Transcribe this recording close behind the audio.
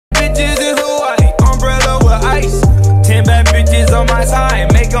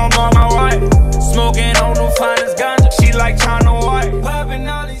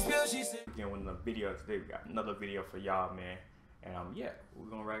today we got another video for y'all, man. And yeah, we're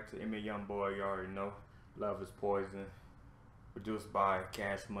gonna react to Youngboy. You already know, Love Is Poison, produced by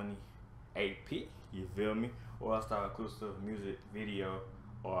Cash Money AP. You feel me? WORLDSTAR exclusive music video,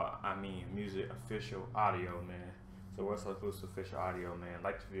 or I mean music official audio, man. So WORLDSTAR exclusive official audio, man.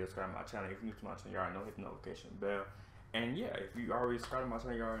 Like the video, subscribe to my channel. If you're new to my channel, you already know, hit the notification bell. And yeah, if you already subscribed to my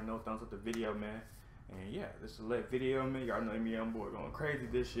channel, you already know, thumbs up the video, man. And yeah, this is a lit video, man. You already know Youngboy going crazy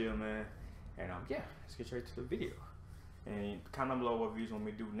this year, man. And yeah, let's get straight to the video. And comment below what videos you want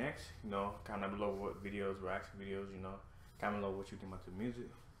me to do next. You know, comment below what videos, reaction videos, you know. Comment below what you think about the music.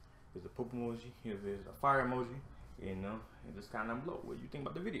 There's a poop emoji, there's a fire emoji, you know, and just comment below what you think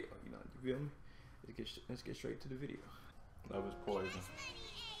about the video, you know, you feel me? Let's get straight to the video. Love Is Poison.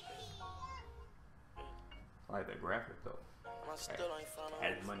 I like that graphic though.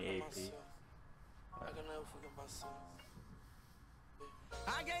 Cash Money AP. I can never forget myself.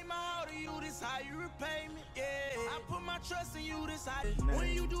 I gave my all to you, this how you repay me, yeah. I put my trust in you, this how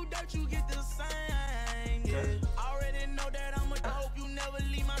when you do dirt, you get the same, yeah. Already know that I'm a dope, you never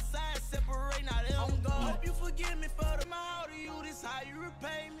leave my side, separate, now they don't go. Hope you forgive me for the all to you, this how you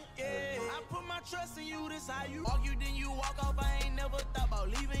repay me, yeah. I put my trust in you, this how you argue, then you walk off, I ain't never thought about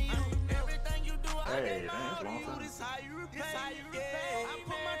leaving you. Everything you do, I gave my all to you, this how you repay me, yeah. I put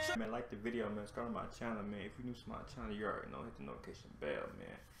my trust. Man, like the video, man. Subscribe to my channel, man. If you're new to my channel, you already know, hit the notification bell,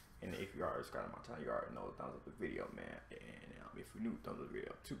 man. And if you already subscribed to my channel, you already know, thumbs up the video, man. And if you're new, thumbs up the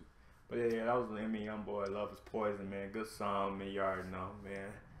video too. But yeah, that was the Youngboy, Love Is Poison, man. Good song, man. You already know,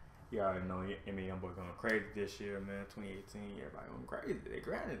 man. You already know Youngboy going crazy this year, man. 2018, everybody going crazy. They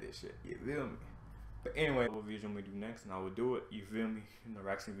grinded this shit. You feel me? But anyway, what videos we do next, and I will do it. You feel me? You know,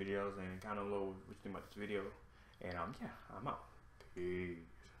 reaction videos, and kind of below what you think about this video. And yeah, I'm out. Peace.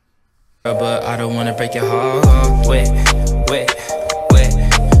 But I don't wanna break your heart. Wait.